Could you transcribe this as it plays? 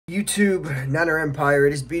YouTube, Niner Empire,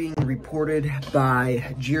 it is being reported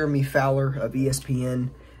by Jeremy Fowler of ESPN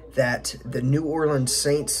that the New Orleans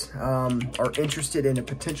Saints are interested in a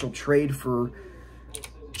potential trade for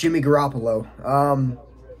Jimmy Garoppolo.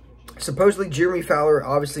 Supposedly, Jeremy Fowler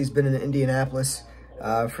obviously has been in Indianapolis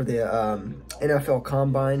for the NFL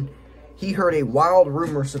Combine. He heard a wild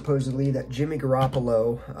rumor, supposedly, that Jimmy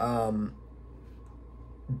Garoppolo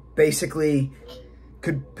basically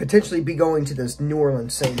could potentially be going to this New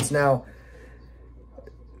Orleans Saints. Now,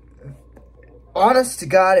 honest to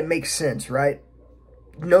God, it makes sense, right?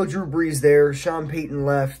 No Drew Brees there. Sean Payton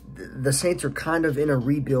left. The Saints are kind of in a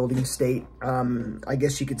rebuilding state, I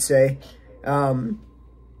guess you could say. I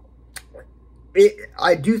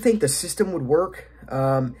do think the system would work.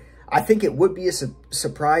 I think it would be a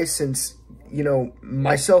surprise since, you know,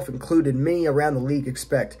 myself included, many around the league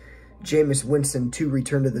expect Jameis Winston to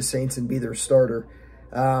return to the Saints and be their starter.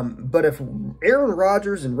 But if Aaron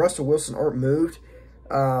Rodgers and Russell Wilson aren't moved,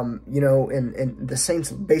 you know, and the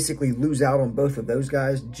Saints basically lose out on both of those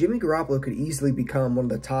guys, Jimmy Garoppolo could easily become one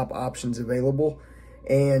of the top options available.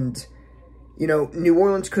 And, you know, New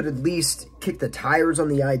Orleans could at least kick the tires on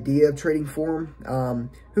the idea of trading for him.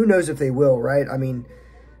 Who knows if they will, right? I mean,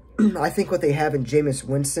 I think what they have in Jameis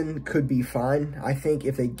Winston could be fine. I think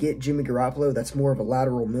if they get Jimmy Garoppolo, that's more of a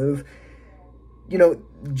lateral move. You know,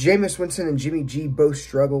 Jameis Winston and Jimmy G both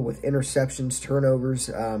struggle with interceptions, turnovers,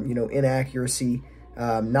 you know, inaccuracy,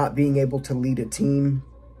 not being able to lead a team.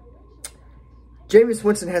 Jameis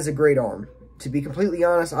Winston has a great arm. To be completely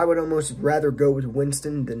honest, I would almost rather go with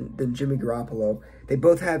Winston than Jimmy Garoppolo. They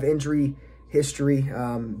both have injury history.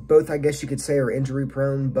 Both, I guess you could say, are injury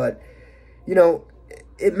prone. But, you know,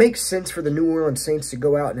 it makes sense for the New Orleans Saints to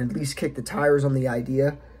go out and at least kick the tires on the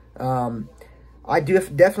idea. I do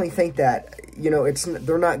definitely think that, you know,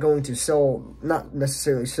 they're not going to not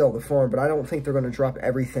necessarily sell the farm, but I don't think they're going to drop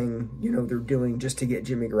everything, you know, they're doing just to get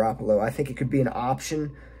Jimmy Garoppolo. I think it could be an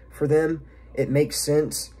option for them. It makes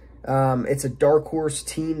sense. It's a dark horse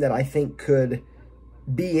team that I think could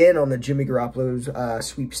be in on the Jimmy Garoppolo's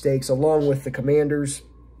sweepstakes, along with the Commanders,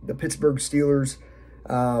 the Pittsburgh Steelers,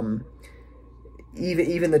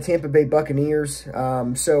 even the Tampa Bay Buccaneers.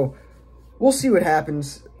 So we'll see what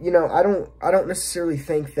happens. You know, I don't necessarily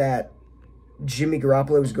think that Jimmy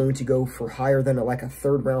Garoppolo is going to go for higher than like a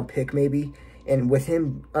third-round pick maybe. And with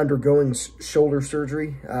him undergoing shoulder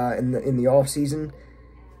surgery in the offseason,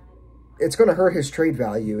 it's going to hurt his trade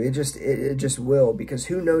value. It just will, because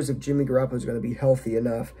who knows if Jimmy Garoppolo is going to be healthy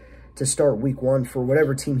enough to start week 1 for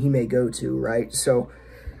whatever team he may go to, right? So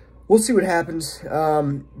we'll see what happens.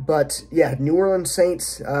 But yeah, New Orleans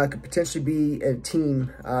Saints could potentially be a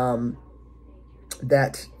team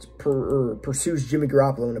that pursues Jimmy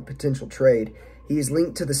Garoppolo in a potential trade. He's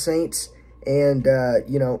linked to the Saints, and,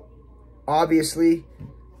 you know, obviously,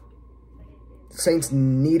 Saints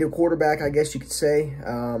need a quarterback, I guess you could say.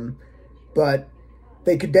 But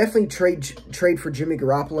they could definitely trade for Jimmy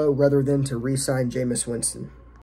Garoppolo rather than to re-sign Jameis Winston.